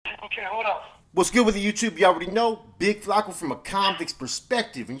Okay, hold on. What's good with the YouTube? You already know, Big Flacco from a convict's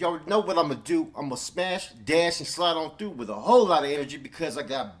perspective. And you already know what I'm going to do. I'm going to smash, dash, and slide on through with a whole lot of energy because I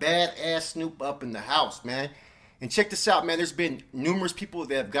got badass Snoop up in the house, man. And check this out, man. There's been numerous people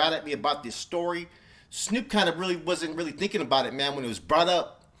that have got at me about this story. Snoop kind of wasn't really thinking about it, man, when it was brought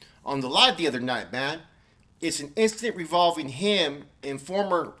up on the live the other night, man. It's an incident revolving him and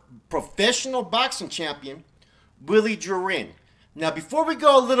former professional boxing champion, Willie Jorinn. Now, before we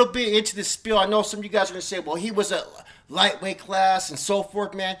go a little bit into this spiel, I know some of you guys are going to say, well, he was a lightweight class and so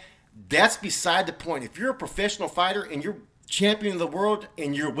forth, man. That's beside the point. If you're a professional fighter and you're champion of the world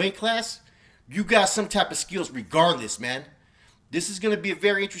in your weight class, you got some type of skills regardless, man. This is going to be a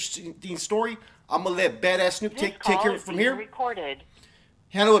very interesting story. I'm going to let BadAss Snoop take care of it from here. Recorded.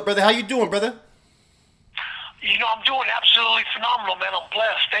 Handle it, brother. How you doing, brother? You know, I'm doing absolutely phenomenal, man. I'm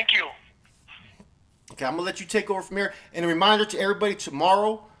blessed. Thank you. Okay, I'm going to let you take over from here. And a reminder to everybody,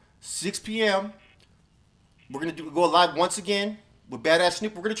 tomorrow, 6 p.m., we're going to go live once again with BadAss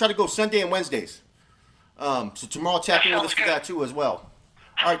Snoop. We're going to try to go Sunday and Wednesdays. So tomorrow, tap in with us for that, too, as well.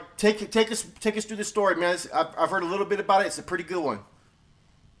 All right, take us through the story, man. I've heard a little bit about it. It's a pretty good one.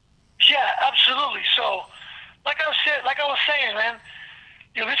 Yeah, absolutely. So, like I was saying, man,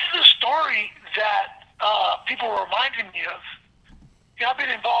 you know, this is a story that people were reminding me of. You know, I've been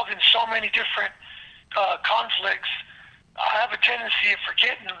involved in so many different conflicts. I have a tendency of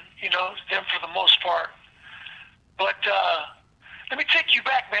forgetting, you know, them for the most part. But let me take you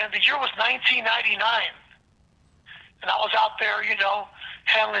back, man. The year was 1999, and I was out there, you know,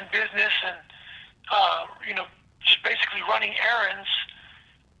 handling business and you know, just basically running errands,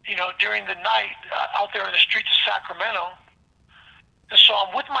 you know, during the night out there in the streets of Sacramento. And so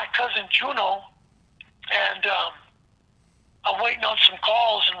I'm with my cousin Juno, and I'm waiting on some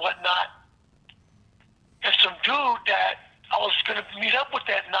calls and whatnot. And some dude that I was going to meet up with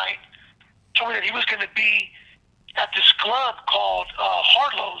that night told me that he was going to be at this club called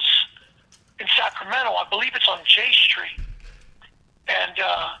Harlow's in Sacramento. I believe it's on J Street. And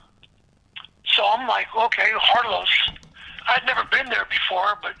so I'm like, okay, Harlow's. I'd never been there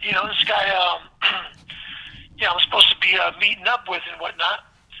before, but, you know, this guy, you know, I'm supposed to be meeting up with and whatnot.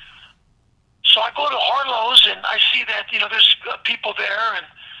 So I go to Harlow's, and I see that, you know, there's people there, and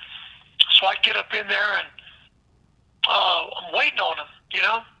so I get up in there, and I'm waiting on him, you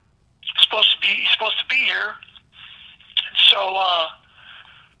know. He's supposed to be here. And so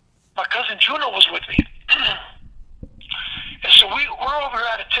my cousin Juno was with me. And so we're over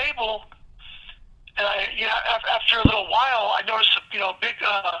at a table, and you know, after a little while, I noticed, you know, a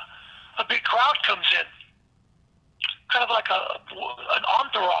big crowd comes in, kind of like an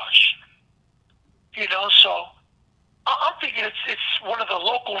entourage, you know. So I'm thinking it's one of the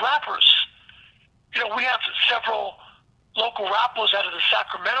local rappers. You know, we have several local rappers out of the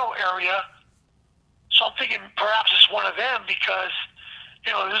Sacramento area, so I'm thinking perhaps it's one of them because,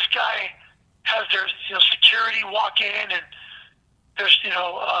 you know, this guy has their, you know, security walk in, and there's, you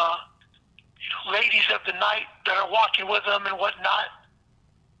know, ladies of the night that are walking with them and whatnot.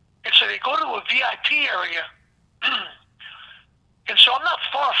 And so they go to a VIP area, and so I'm not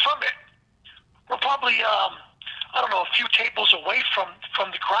far from it. We're probably, I don't know, a few tables away from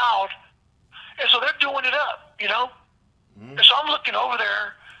the crowd. And so they're doing it up, you know. Mm-hmm. And so I'm looking over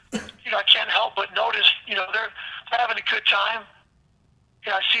there, you know, I can't help but notice, you know, they're having a good time.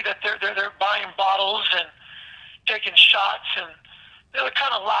 You know, I see that they're buying bottles and taking shots, and they're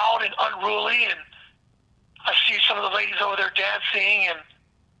kind of loud and unruly. And I see some of the ladies over there dancing and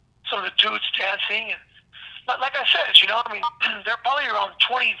some of the dudes dancing. And like I said, you know, I mean, there are probably around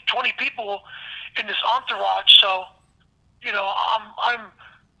 20 people in this entourage. So, you know, I'm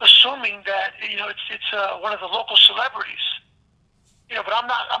assuming that, you know, it's one of the local celebrities. You know, but I'm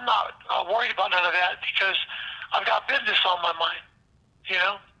not worried about none of that because I've got business on my mind. You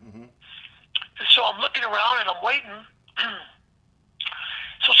know. Mm-hmm. And so I'm looking around and I'm waiting.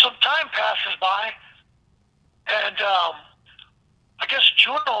 So some time passes by, and I guess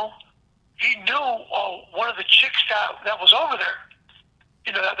Juno, he knew one of the chicks that was over there.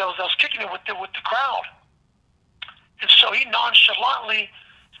 You know, that was kicking it with the crowd. And so he nonchalantly,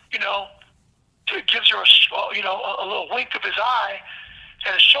 you know, gives her a little wink of his eye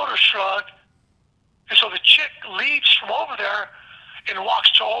and a shoulder shrug. And so the chick leaves from over there and walks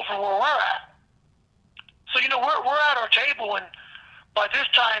to over where we're at. So, you know, we're at our table, and by this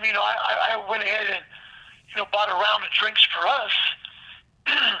time, you know, I went ahead and, you know, bought a round of drinks for us.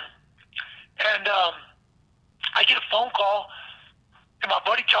 And I get a phone call, and my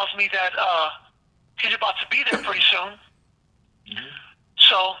buddy tells me that he's about to be there pretty soon. Mm-hmm.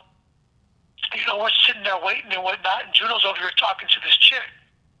 So, you know, we're sitting there waiting and whatnot, and Juno's over here talking to this chick.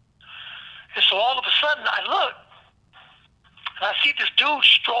 And so all of a sudden I look, and I see this dude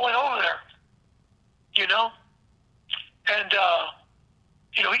strolling over there, you know? And,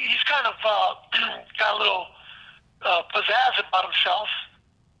 you know, he's kind of got a little pizzazz about himself,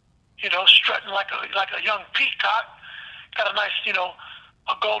 you know, strutting like a young peacock, got a nice, you know,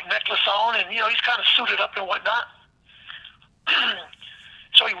 a gold necklace on, and, you know, he's kind of suited up and whatnot.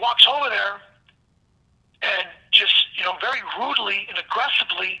 So he walks over there and just, you know, very rudely and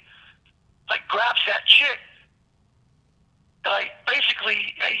aggressively, like, grabs that chick, like,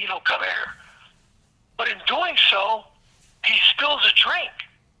 basically, hey, you know, come here. But in doing so, he spills a drink.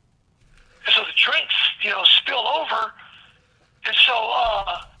 And so the drinks, you know, spill over. And so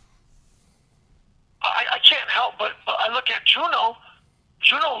I can't help but I look at Juno.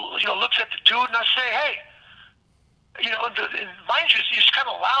 Juno, you know, looks at the dude, and I say, hey, you know, and mind you, it's kind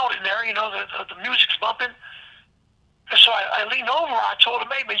of loud in there, you know, the music's bumping. And so I lean over, I told him,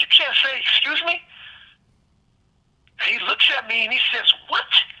 hey, man, you can't say, excuse me? And he looks at me and he says, what?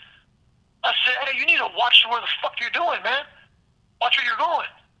 I said, hey, you need to watch where the fuck you're doing, man. Watch where you're going.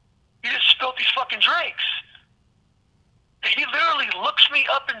 You just spilled these fucking drinks. And he literally looks me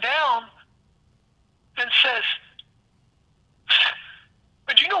up and down and says,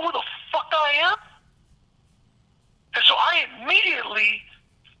 do you know who the fuck I am? And so I immediately,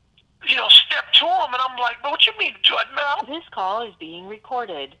 you know, step to him, and I'm like, but what you mean, man? This call is being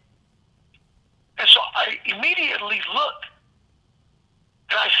recorded. And so I immediately look,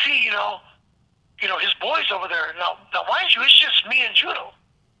 and I see, you know, his boys over there. Now mind you, it's just me and Juno.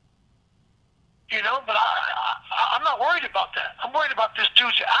 You know, but I'm not worried about that. I'm worried about this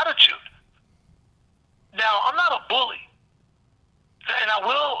dude's attitude. Now, I'm not a bully. And I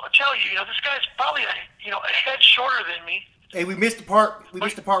will tell you, you know, this guy's probably a head shorter than me. Hey, we missed the part. We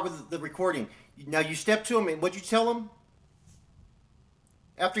missed the part with the recording. Now you stepped to him, and what'd you tell him?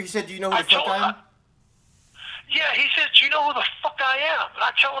 After he said, "Do you know who the fuck I am?" Yeah, he said, "Do you know who the fuck I am?" And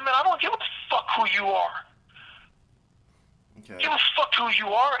I tell him, "Man, I don't give a fuck who you are. Okay. Give a fuck who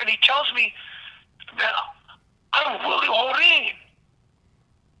you are." And he tells me, "Man, I'm Willie Jorinn."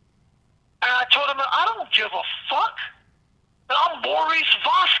 And I told him, "I don't give a fuck. I'm Maurice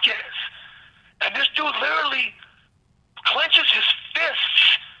Vasquez." And this dude literally clenches his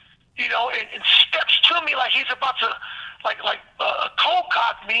fists, you know, and steps to me like he's about to, cold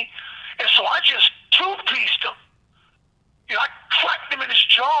cock me. And so I just two-pieced him. You know, I cracked him in his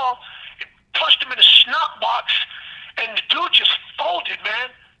jaw, and punched him in his snot box, and the dude just folded, man.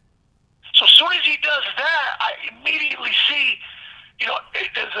 So as soon as he does that, I immediately see, you know,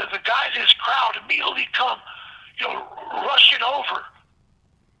 the guys in his crowd immediately come, you know, rushing over.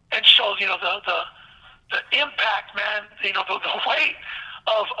 And so, you know, the impact, man, you know, the weight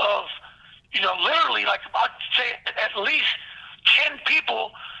of, you know, literally, like, I'd say at least 10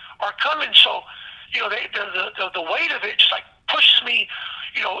 people are coming. So, you know, the weight of it just, like, pushes me,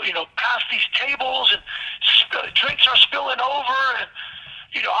 you know, past these tables, and drinks are spilling over, and,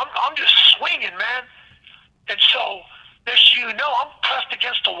 you know, I'm just swinging, man. And so, next you know, I'm pressed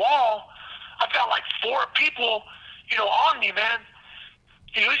against the wall. I've got like 4 people, you know, on me, man.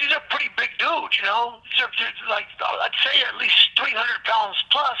 You know, these are pretty big dudes, you know. These are like, I'd say at least 300 pounds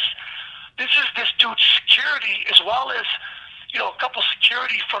plus. This is this dude's security, as well as, you know, a couple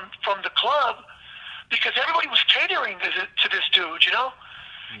security from the club, because everybody was catering to this dude, you know.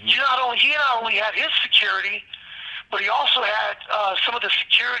 Mm-hmm. He not only had his security, but he also had some of the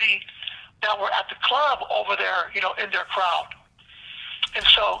security that were at the club over there, you know, in their crowd. And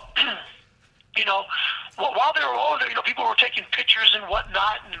so, you know, while they were over there, you know, people were taking pictures and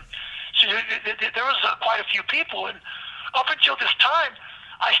whatnot, and so there was quite a few people. And up until this time,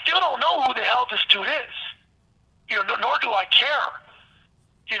 I still don't know who the hell this dude is. You know, nor do I care.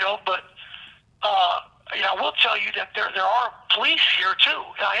 You know, but you know, I will tell you that there are police here too,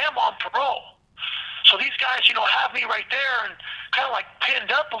 and I am on parole. So these guys, you know, have me right there and kind of like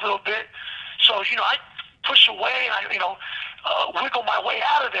pinned up a little bit. So, you know, I push away and I, you know, wiggle my way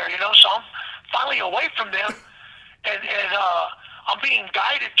out of there, you know. So I'm finally away from them, and I'm being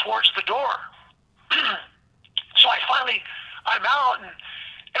guided towards the door. So I'm out, and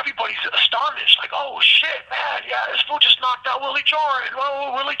everybody's astonished, like, oh shit, man, yeah, this fool just knocked out Willie Jorinn.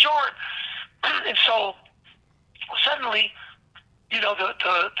 Oh, Willie Jorinn. And so suddenly, you know,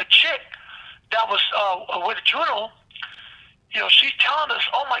 the chick that was with Juno, you know, she's telling us,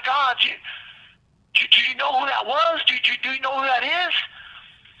 oh my God, do you know who that was? Do you know who that is?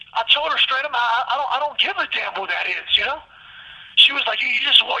 I told her straight up, I don't give a damn who that is, you know? She was like, you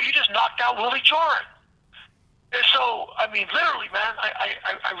just knocked out Willie Jorinn. And so, I mean, literally, man,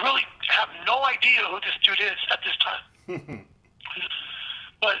 I really have no idea who this dude is at this time.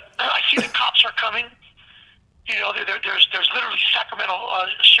 But I see the cops there's literally Sacramento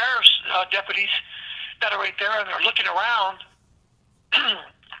sheriff's deputies that are right there, and they're looking around,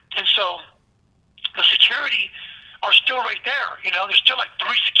 and so the security are still right there. There's still like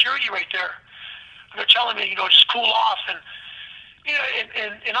 3 security right there. And they're telling me, just cool off, and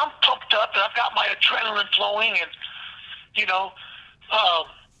and I'm pumped up, and I've got my adrenaline flowing, and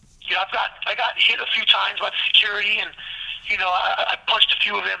I got hit a few times by the security, and I punched a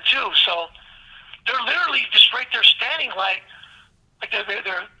few of them too. So they're literally just right there standing, like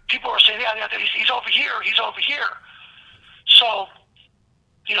they're people are saying, yeah, he's over here, he's over here. So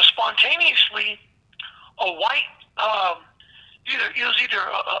spontaneously, a white it was either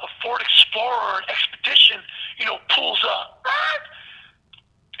a Ford Explorer or an Expedition, pulls up,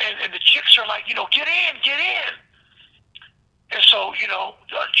 and the chicks are like, get in. And so,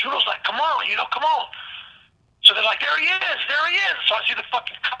 Juno's like, come on, come on. So they're like, there he is. So I see the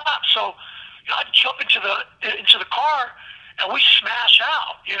fucking cop. So, I jump into the car, and we smash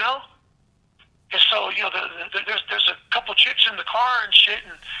out, And so, there's a couple chicks in the car and shit,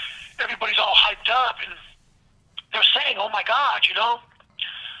 and everybody's all hyped up, and they're saying, oh my God,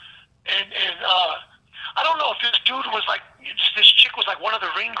 And I don't know if this dude was like, this chick was like one of the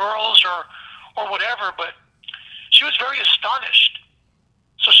ring girls or whatever, but she was very astonished.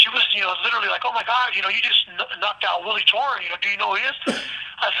 So she was, literally like, oh my God, you just knocked out Willie Jorinn. Do you know who he is?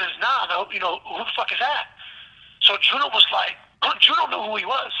 I says, nah, no, who the fuck is that? So Juno was like, Juno knew who he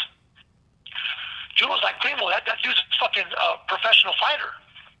was. Juno was like, Primo, that dude's a fucking professional fighter.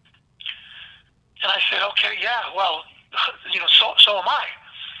 And I said, okay, yeah, well, so am I.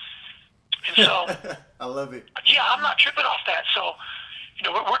 And so, I love it. Yeah, I'm not tripping off that. So,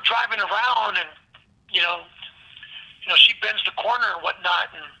 we're driving around, and she bends the corner and whatnot,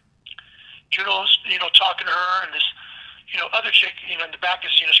 and Juno's talking to her, and this other chick in the back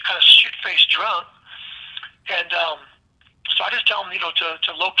is kind of shit-faced drunk, and so I just tell him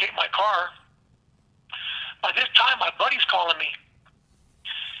to locate my car. By this time, my buddy's calling me,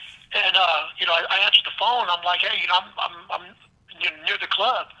 and I answered the phone. I'm like, hey, I'm near the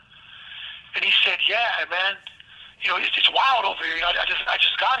club. And he said, yeah, man, it's wild over here. I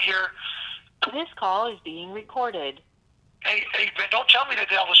just got here. This call is being recorded. Hey, man, don't tell me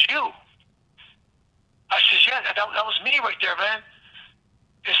that was you. I said, yeah, that was me right there, man.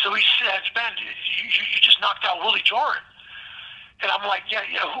 And so he said, man, you just knocked out Willie Jorinn. And I'm like, yeah,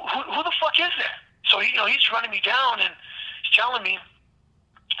 who the fuck is that? So, he's running me down, and he's telling me.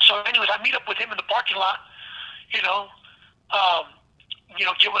 So anyways, I meet up with him in the parking lot,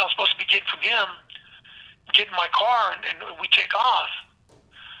 get what I'm supposed to be getting from him, get in my car, and we take off.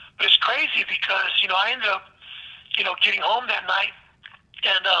 But it's crazy because, I ended up, getting home that night,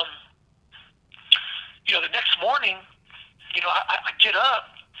 and, the next morning, I get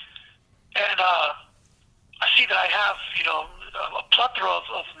up, and I see that I have, a plethora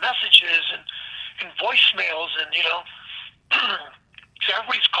of messages and voicemails, and, so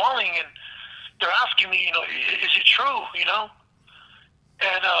everybody's calling, and they're asking me, is it true,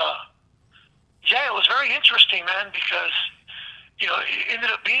 And, yeah, it was very interesting, man, because, it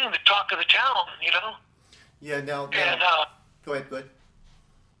ended up being the talk of the town, Yeah, now And, go ahead. Go ahead,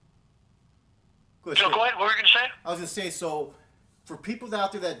 go ahead, what were you going to say? I was going to say, so, for people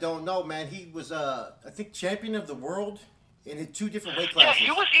out there that don't know, man, he was, I think, champion of the world in 2 different weight classes. Yeah,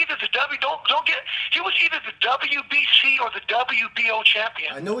 he was either he was either the WBC or the WBO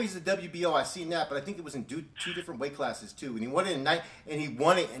champion. I know he's the WBO. I've seen that, but I think it was in 2 different weight classes too. And he won it in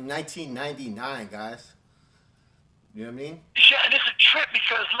 1999, guys. You know what I mean? Yeah, and it's a trip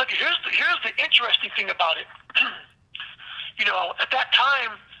because look, here's the interesting thing about it. At that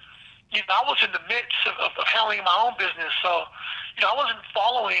time, I was in the midst of handling my own business, so I wasn't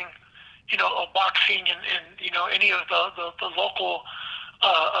following boxing and any of the local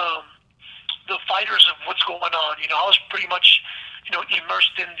the fighters of what's going on. I was pretty much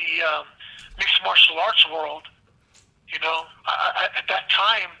immersed in the mixed martial arts world. At that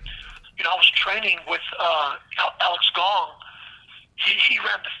time, I was training with Alex Gong. He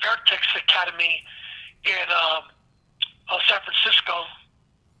ran the Fairtex Academy in San Francisco,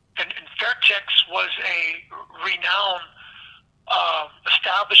 and Fairtex was a renowned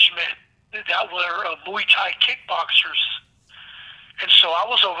establishment that were Muay Thai kickboxers. And so I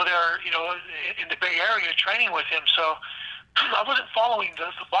was over there, in the Bay Area training with him. So I wasn't following the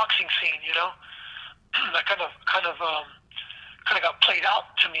boxing scene, That kind of got played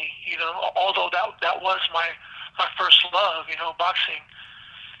out to me, although that was my first love, boxing.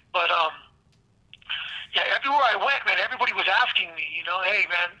 But yeah, everywhere I went, man, everybody was asking me, hey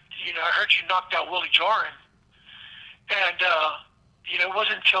man, I heard you knocked out Willie Jorinn. And it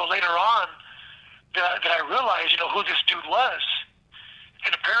wasn't until later on that I realized, who this dude was.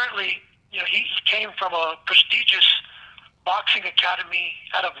 And apparently, he came from a prestigious boxing academy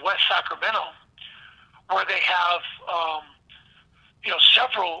out of West Sacramento, where they have,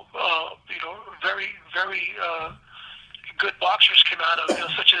 several, very, very good boxers came out of,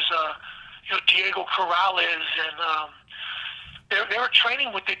 such as, Diego Corrales, and they were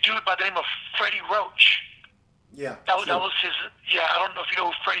training with a dude by the name of Freddie Roach. Yeah. That was his. Yeah, I don't know if you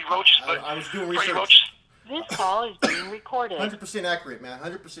know who Freddie Roach is, but I was doing Freddie research. Roach. This call is being recorded. 100% accurate, man.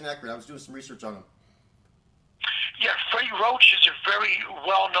 100% accurate. I was doing some research on him. Yeah, Freddie Roach is a very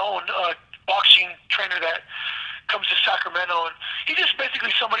well-known boxing trainer that comes to Sacramento, and he's just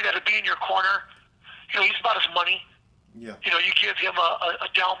basically somebody that'll be in your corner. He's about his money. Yeah. You give him a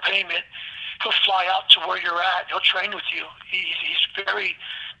down payment, he'll fly out to where you're at. He'll train with you. He's very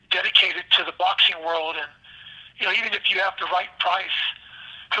dedicated to the boxing world, and even if you have the right price,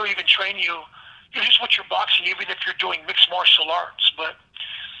 he'll even train you. Just with your boxing, even if you're doing mixed martial arts. But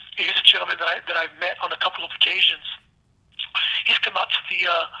he's a gentleman that I've met on a couple of occasions. He's come out to the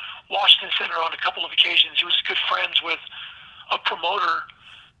Washington Center on a couple of occasions. He was good friends with a promoter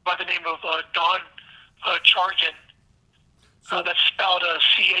by the name of Don Jorinn. That's spelled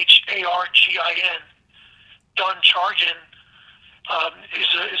Chargin. Don Jorinn is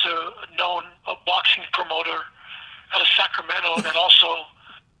a known boxing promoter out of Sacramento that also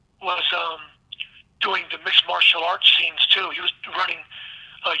was doing the mixed martial arts scenes too. He was running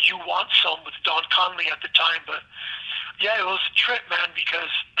You Want Some with Don Conley at the time. But yeah, it was a trip, man, because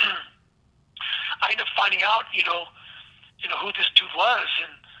I ended up finding out, who this dude was,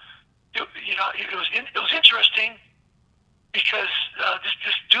 and it was interesting because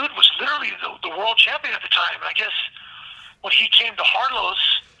this dude was literally the world champion at the time. I guess when he came to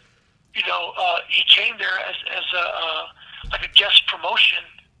Harlow's, he came there as like a guest promotion.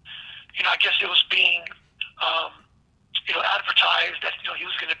 I guess it was being, advertised that he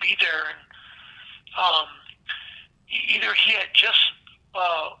was going to be there, and either he had just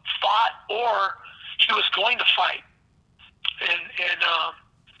fought or he was going to fight, and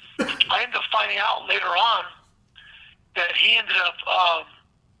I ended up finding out later on that he ended up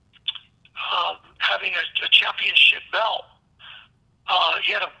having a championship belt.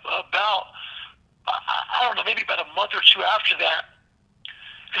 He had a belt. I don't know, maybe about a month or two after that.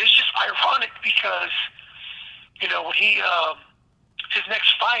 And it's just ironic because, when he, his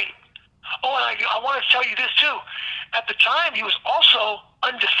next fight, and I want to tell you this too. At the time, he was also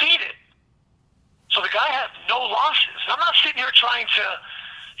undefeated. So the guy had no losses. And I'm not sitting here trying to,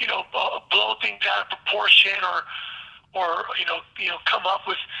 blow things out of proportion or come up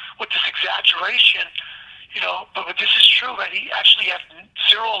with this exaggeration, but this is true, man. He actually had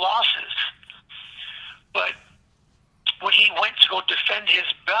 0 losses. But when he went to go defend his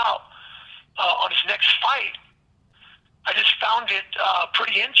belt on his next fight, I just found it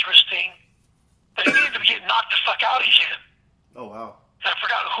pretty interesting that he ended up getting knocked the fuck out again. Oh, wow. And I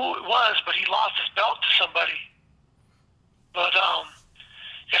forgot who it was, but he lost his belt to somebody. But,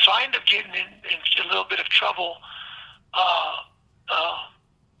 so I ended up getting in a little bit of trouble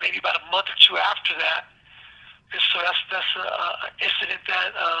maybe about a month or two after that. And so that's an incident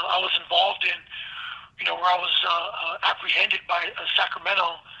that I was involved in, where I was apprehended by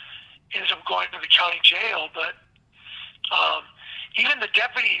Sacramento, ended up going to the county jail. But even the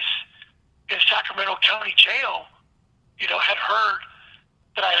deputies in Sacramento County Jail, had heard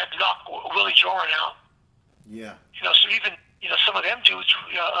that I had knocked Willie Jorinn out. Yeah. So even, some of them dudes,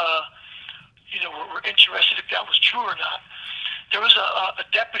 were interested if that was true or not. There was a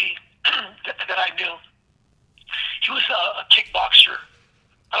deputy that I knew. He was a kickboxer.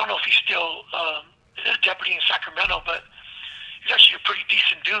 I don't know if he's still a deputy in Sacramento, but he's actually a pretty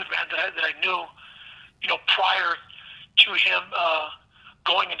decent dude, man, that I knew, prior to him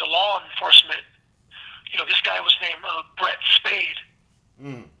going into law enforcement. This guy was named Brett Spade.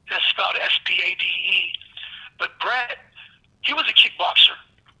 That's spelled Spade. But Brett, he was a kickboxer.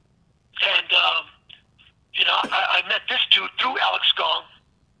 And, I met this dude through Alex Gong.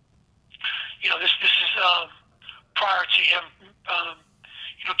 This is prior to him,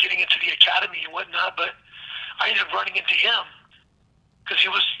 getting into the academy and whatnot. But I ended up running into him because he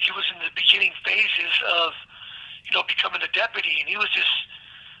was in the beginning phases of, becoming a deputy, and he was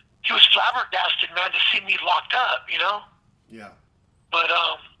flabbergasted, man, to see me locked up, Yeah. But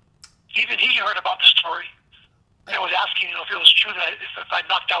even he heard about the story and was asking, if it was true that if I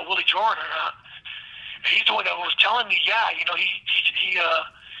knocked out Willie Jorinn or not. And he's the one that was telling me, yeah, he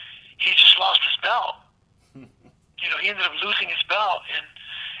just lost his belt. He ended up losing his belt, and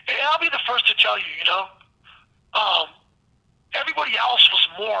I'll be the first to tell you, everybody else was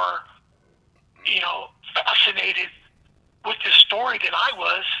more fascinated with this story than I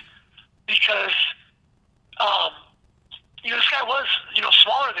was, because this guy was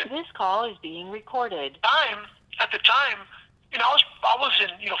smaller than This call is being recorded. At the time, I was in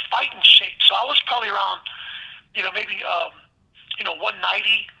fighting shape, so I was probably around maybe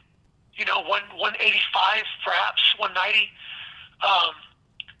 190, 185 perhaps 190.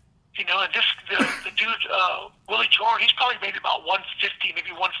 And the dude Willie Jorinn, he's probably maybe about 150,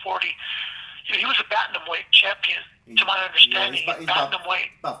 maybe 140. He was a bantamweight champion, to my understanding. He's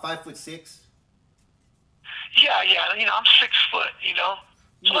Bantamweight. About 5'6". Yeah. I'm 6 foot.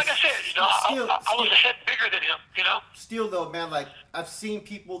 So like I said, I was a head bigger than him. Still though, man, like I've seen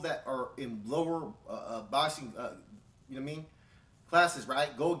people that are in lower boxing, classes,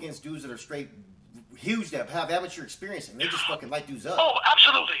 right? Go against dudes that are straight huge, that have amateur experience, and they just fucking light dudes up. Oh,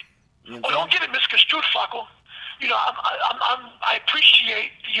 absolutely. Don't get it misconstrued, Flacco. I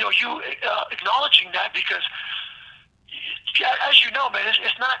appreciate you acknowledging that, because as you know, man,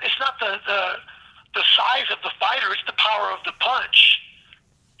 it's not the size of the fighter, it's the power of the punch.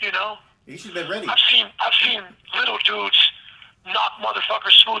 He should have been ready. I've seen little dudes knock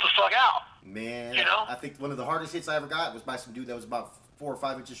motherfuckers smooth the fuck out. Man, I think one of the hardest hits I ever got was by some dude that was about 4 or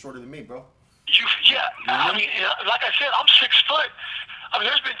 5 inches shorter than me, bro. I mean, like I said, I'm 6 foot. I mean,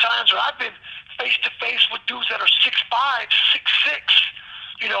 there's been times where I've been face to face with dudes that are 6'5",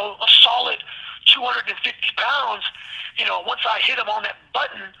 6'6", a solid 250 pounds. Once I hit them on that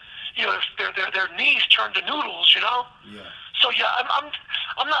button, their knees turn to noodles. Yeah. So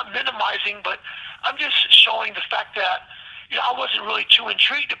I'm not minimizing, but I'm just showing the fact that I wasn't really too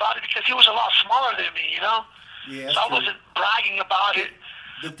intrigued about it, because he was a lot smaller than me. Yeah. So I wasn't bragging about it.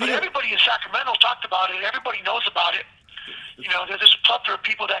 But everybody in Sacramento talked about it. Everybody knows about it. There's a plethora of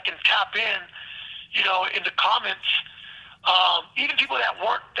people that can tap in the comments. Even people that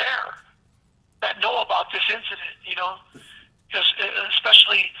weren't there, that know about this incident.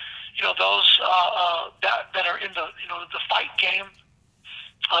 Especially those that are in the fight game.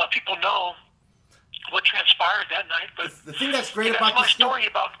 People know what transpired that night. But the thing that's great about my story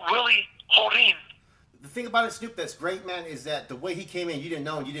about Willie Jorinn. The thing about it, Snoop, that's great, man, is that the way he came in, you didn't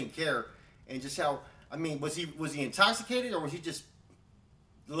know and you didn't care, and just how, was he intoxicated, or was he just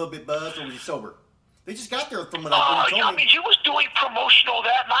a little bit buzzed, or was he sober? They just got there from what I told me. He was doing promotional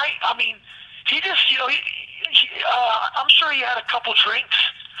that night. He just, I'm sure he had a couple drinks,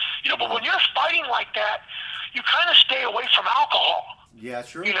 but when you're fighting like that, you kind of stay away from alcohol. Yeah,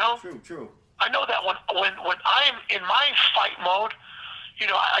 true. True. I know that when I'm in my fight mode,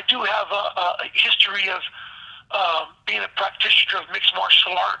 I do have a history of being a practitioner of mixed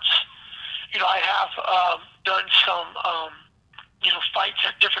martial arts. I have done some, fights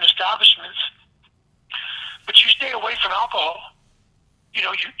at different establishments. But you stay away from alcohol.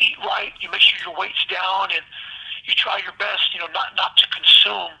 You eat right, you make sure your weight's down, and you try your best, not to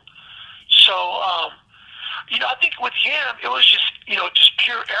consume. So, I think with him, it was just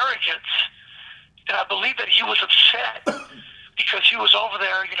pure arrogance. And I believe that he was upset because he was over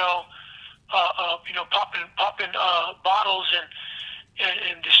there, popping bottles,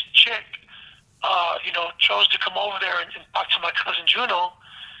 and this chick, chose to come over there and talk to my cousin Juno,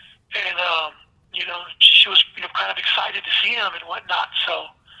 and she was kind of excited to see him and whatnot. So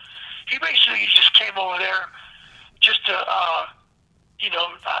he basically just came over there just to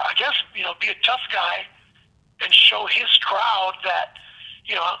I guess be a tough guy and show his crowd that.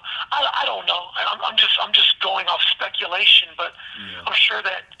 I don't know. I'm just going off speculation, but yeah. I'm sure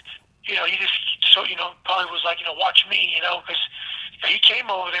that he just probably was like watch me, because he came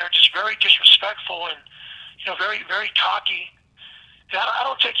over there just very disrespectful and very very cocky. And I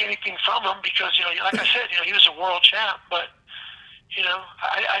don't take anything from him, because like I said, he was a world champ, but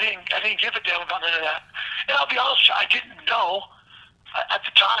I didn't give a damn about none of that. And I'll be honest with you, I didn't know at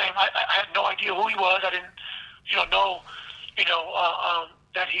the time. I had no idea who he was. I didn't know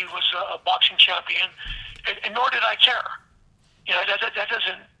that he was a boxing champion, and nor did I care. That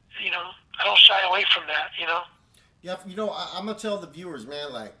doesn't, I don't shy away from that, Yeah, I'm going to tell the viewers,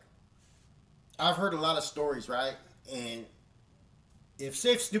 man, like, I've heard a lot of stories, right? And if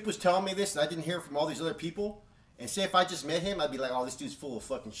Snoop was telling me this and I didn't hear from all these other people, and say if I just met him, I'd be like, oh, this dude's full of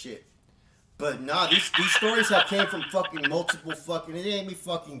fucking shit. But nah, these stories have came from fucking multiple fucking, it ain't me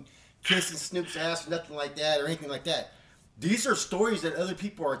fucking kissing Snoop's ass or nothing like that or anything like that. These are stories that other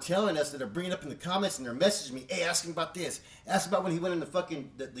people are telling us, that are bringing up in the comments, and they're messaging me, hey, ask him about this. Ask him about when he went in the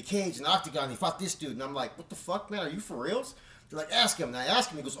fucking, the cage in the octagon and he fought this dude. And I'm like, what the fuck, man? Are you for reals? They're like, ask him. And I ask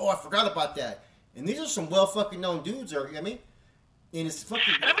him, he goes, oh, I forgot about that. And these are some well fucking known dudes, or, And it's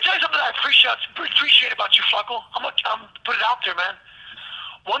fucking... And let me tell you something that I appreciate about you, Flacco. I'm put it out there, man.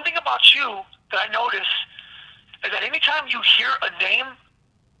 One thing about you that I notice is that anytime you hear a name,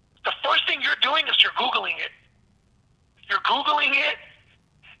 the first thing you're doing is you're Googling it. You're Googling it,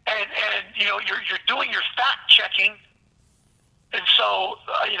 and you're doing your fact checking. And so,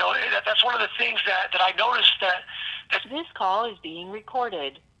 that's one of the things that I noticed that This call is being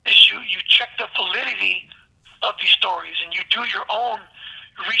recorded. Is you check the validity of these stories, and you do your own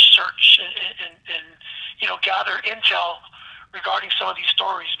research and gather intel regarding some of these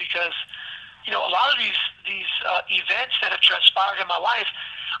stories, because a lot of these events that have transpired in my life,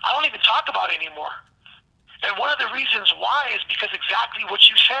 I don't even talk about anymore. And one of the reasons why is because exactly what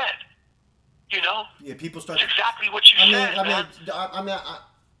you said. Yeah, people start. It's exactly what you said.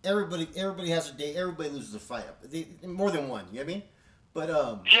 Everybody has a day. Everybody loses a fight. More than one. You know what I mean? But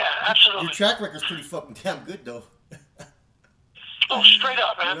yeah, absolutely. Your track record's pretty fucking damn good, though. Oh, straight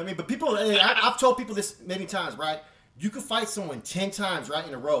up, man. You know what I mean? But people, I've told people this many times, right? You could fight someone 10 times, right,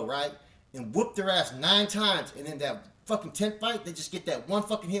 in a row, right, and whoop their ass 9 times, and then that fucking 10th fight, they just get that one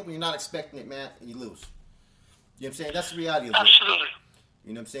fucking hit when you're not expecting it, man, and you lose. You know what I'm saying? That's the reality of it. Absolutely.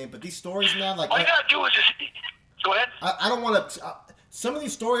 You know what I'm saying? But these stories, man, like... All you gotta do is just... Go ahead. I don't want to... Some of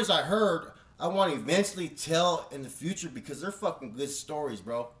these stories I heard, I want to eventually tell in the future because they're fucking good stories,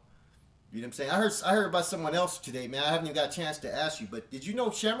 bro. You know what I'm saying? I heard about someone else today, man. I haven't even got a chance to ask you, but did you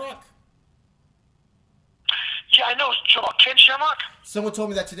know Shamrock? Yeah, I know Ken Shamrock. Someone told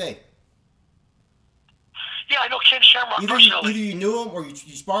me that today. Yeah, I know Ken Shamrock personally. Either you knew him or you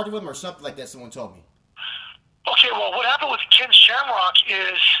sparred with him or something like that, someone told me. Okay, well, what happened with Ken Shamrock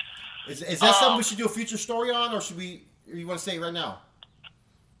is... Is that something we should do a future story on, or or you want to say it right now?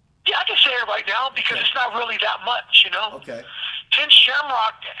 Yeah, I can say it right now because it's not really that much, Okay. Ken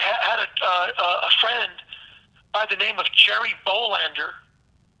Shamrock had a friend by the name of Jerry Bolander.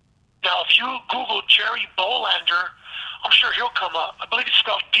 Now, if you Google Jerry Bolander, I'm sure he'll come up. I believe it's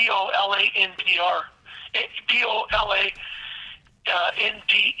spelled Bolandr. Bolandr.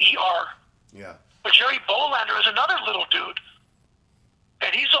 Yeah. But Jerry Bolander is another little dude.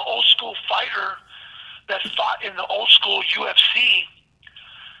 And he's an old school fighter that fought in the old school UFC.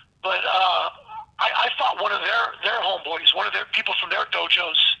 But I fought one of their homeboys, one of their people from their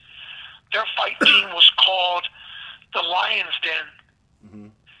dojos. Their fight team was called the Lion's Den. Mm-hmm.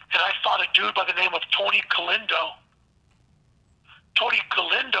 And I fought a dude by the name of Tony Galindo. Tony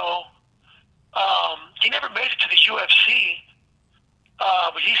Galindo, he never made it to the UFC,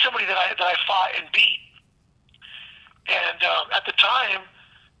 but he's somebody that I fought and beat. And at the time,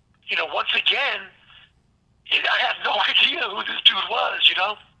 once again, I had no idea who this dude was,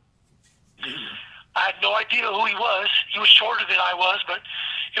 Mm-hmm. I had no idea who he was. He was shorter than I was, but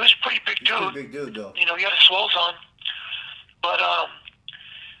he was a pretty big dude. He's a pretty big dude, though. He had his swolls on. But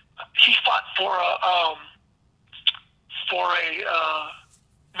he fought for a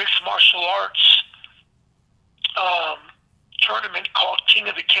mixed martial arts tournament called King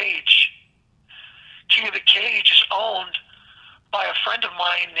of the Cage. King of the Cage is owned by a friend of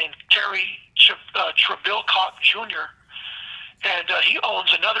mine named Terry Trebilcock Jr. And he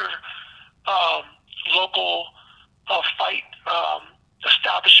owns another local fight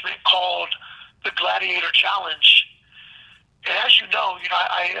establishment called the Gladiator Challenge. And as you know,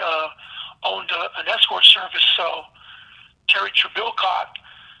 I owned an escort service, so Terry Trebilcock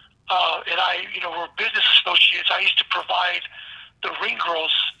and I, were business associates. I used to provide the ring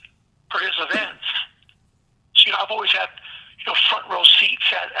girls for his events. So, I've always had, front row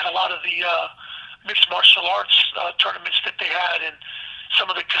seats at a lot of the mixed martial arts tournaments that they had in some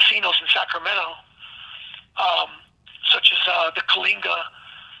of the casinos in Sacramento, such as the Kalinga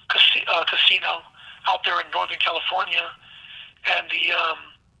Casino out there in Northern California, and the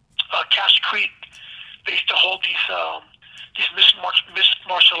Cache Creek. They used to hold these mixed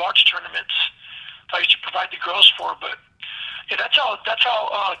martial arts tournaments that I used to provide the girls for. But yeah, that's how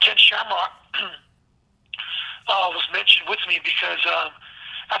Ken Shamrock was mentioned with me, because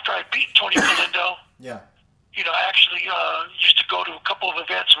after I beat Tony Galindo, yeah, I actually used to go to a couple of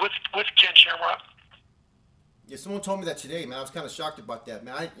events with Ken Shamrock. Yeah, someone told me that today, man. I was kind of shocked about that,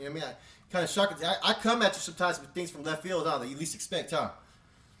 man. I kind of shocked. I come at you sometimes with things from left field, that you least expect, huh?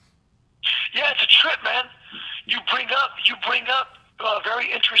 Yeah, it's a trip, man. You bring up very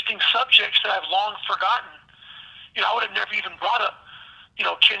interesting subjects that I've long forgotten. I would have never even brought up,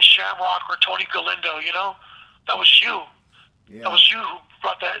 Ken Shamrock or Tony Galindo. That was you. Yeah. That was you who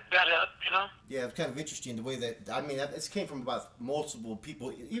brought that up. Yeah, it's kind of interesting the way that. This came from about multiple people.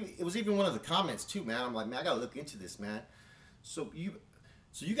 It was even one of the comments too, man. I'm like, man, I gotta look into this, man. So you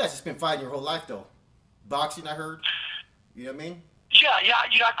guys just been fighting your whole life, though. Boxing, I heard. You know what I mean? Yeah.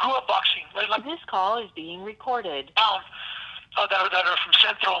 I grew up boxing. This call is being recorded. That are from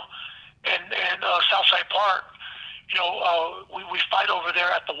Central and apart. We fight over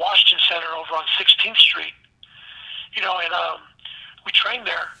there at the Washington Center over on 16th Street. And we trained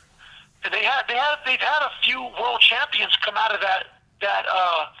there. And they've had a few world champions come out of that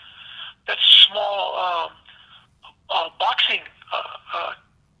small boxing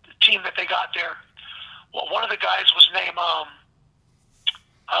team that they got there. Well, one of the guys was named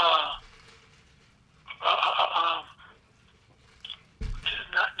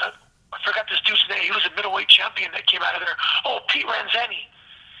I forgot this dude's name. He was a middleweight champion that came out of there. Oh, Pete Ranzani.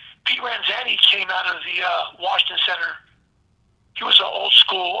 Pete Ranzani came out of the Washington Center. He was an old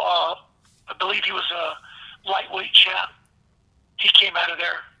school, I believe he was a lightweight champ. He came out of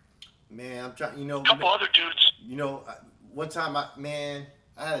there. Man, I'm trying, a couple other dudes. One time, I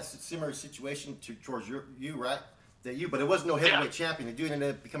had a similar situation towards you, right? But it wasn't no heavyweight champion. The dude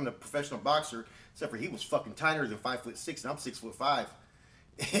ended up becoming a professional boxer, except for he was fucking tinier than 5'6", and I'm 6'5".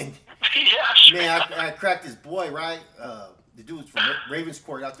 And man, I cracked this boy, right? The dude was from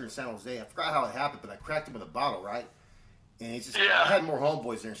Ravenscourt out there in San Jose. I forgot how it happened, but I cracked him with a bottle, right? And it's just, I had more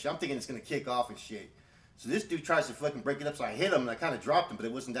homeboys there and shit. I'm thinking it's gonna kick off and shit. So this dude tries to fucking break it up, so I hit him and I kind of dropped him, but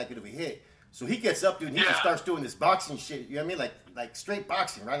it wasn't that good of a hit. So he gets up, dude, and he just starts doing this boxing shit. You know what I mean? Like straight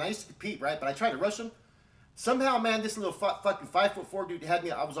boxing, right? And I used to compete, right? But I tried to rush him. Somehow, man, this little fucking 5'4" dude had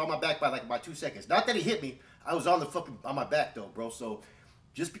me. I was on my back by like about 2 seconds. Not that he hit me. I was on my back though, bro. So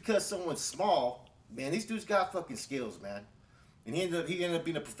just because someone's small, man, these dudes got fucking skills, man. And he ended up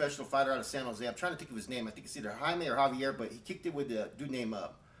being a professional fighter out of San Jose. I'm trying to think of his name. I think it's either Jaime or Javier, but he kicked it with a dude named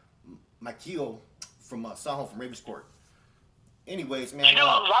Makio from Saho from Ravenscourt. Anyways, man. A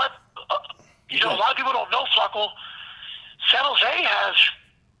lot of people don't know, Flacco. San Jose has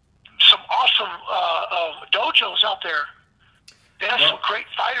some awesome dojos out there. They have some great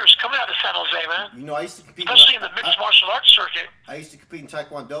fighters coming out of San Jose, man. I used to compete, especially in the mixed martial arts circuit. I used to compete in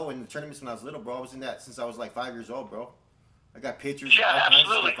Taekwondo in the tournaments when I was little, bro. I was in that since I was like 5 years old, bro. I got pictures. Yeah,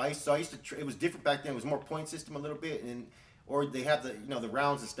 absolutely. I used to. It was different back then. It was more point system a little bit, or they had the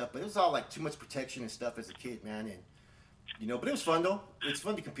rounds and stuff. But it was all like too much protection and stuff as a kid, man. And but it was fun though. It's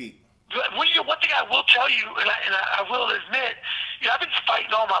fun to compete. One thing I will tell you, and I will admit, I've been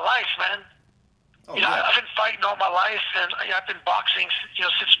fighting all my life, man. Oh, I've been fighting all my life, and I've been boxing,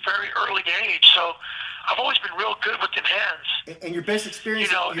 since very early age. So I've always been real good with them hands. And your best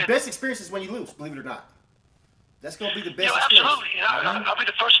experience, best experience is when you lose. Believe it or not, that's gonna be the best. Absolutely. I'll be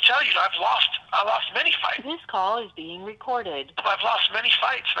the first to tell you. I lost many fights. This call is being recorded. I've lost many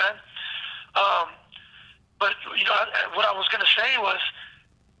fights, man. But what I was gonna say was,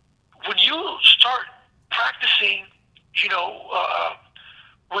 when you start practicing,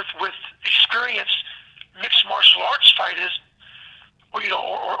 with experienced mixed martial arts fighters, or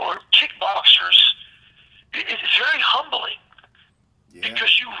kickboxers, it's very humbling. Yeah.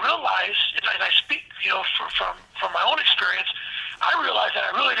 Because you realize, and I speak, from my own experience, I realized that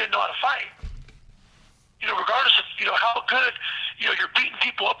I really didn't know how to fight. Regardless of how good you're beating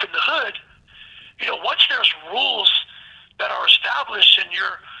people up in the hood, once there's rules that are established and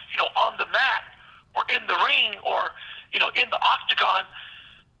you're on the mat or in the ring or in the octagon,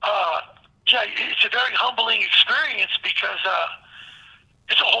 it's a very humbling experience because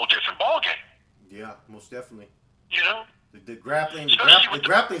it's a whole different ballgame. Yeah, most definitely. The grappling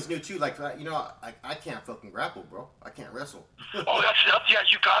is new too. Like I can't fucking grapple, bro. I can't wrestle. Oh,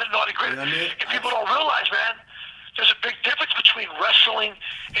 you got it. No, I agree. You know what I mean? And people don't realize, man, there's a big difference between wrestling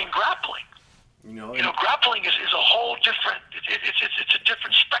and grappling. Grappling is a whole different. It's a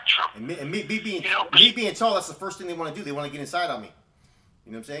different spectrum. And me being tall, that's the first thing they want to do. They want to get inside on me.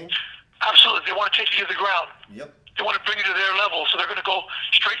 You know what I'm saying? Absolutely. They want to take you to the ground. Yep. They want to bring you to their level, so they're going to go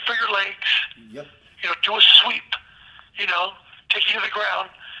straight for your legs. Yep. Do a sweep. Take you to the ground,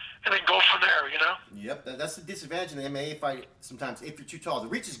 and then go from there. Yep. That's the disadvantage in the MMA fight sometimes. If you're too tall, the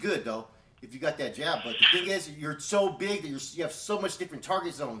reach is good though. If you got that jab, but the thing is, you're so big that you have so much different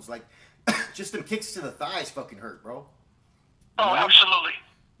target zones. Like just them kicks to the thighs fucking hurt, bro. Absolutely.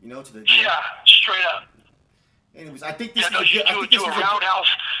 Straight up. Anyways, I think this is a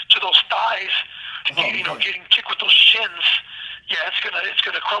roundhouse to those thighs. Getting kicked with those shins. Yeah, it's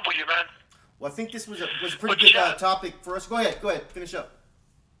gonna crumble you, man. Well, I think this was a pretty good topic for us. Go ahead, finish up.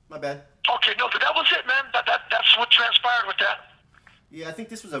 My bad. Okay, no, that was it, man. That's what transpired with that. Yeah, I think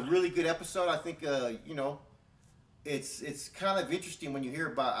this was a really good episode. I think it's kind of interesting when you hear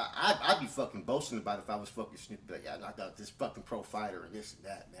about. I'd be fucking boasting about it if I was fucking Snoop. Like, I knocked out this fucking pro fighter and this and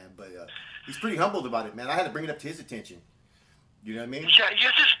that, man. But he's pretty humbled about it, man. I had to bring it up to his attention. You know what I mean? Yeah, it's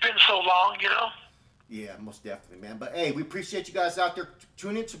just been so long, Yeah, most definitely, man. But hey, we appreciate you guys out there.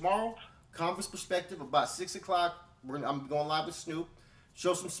 Tune in tomorrow. Converse Perspective about 6 o'clock. I'm going live with Snoop.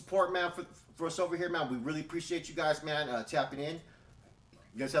 Show some support, man, for us over here, man. We really appreciate you guys, man, tapping in.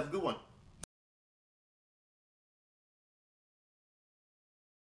 You guys have a good one.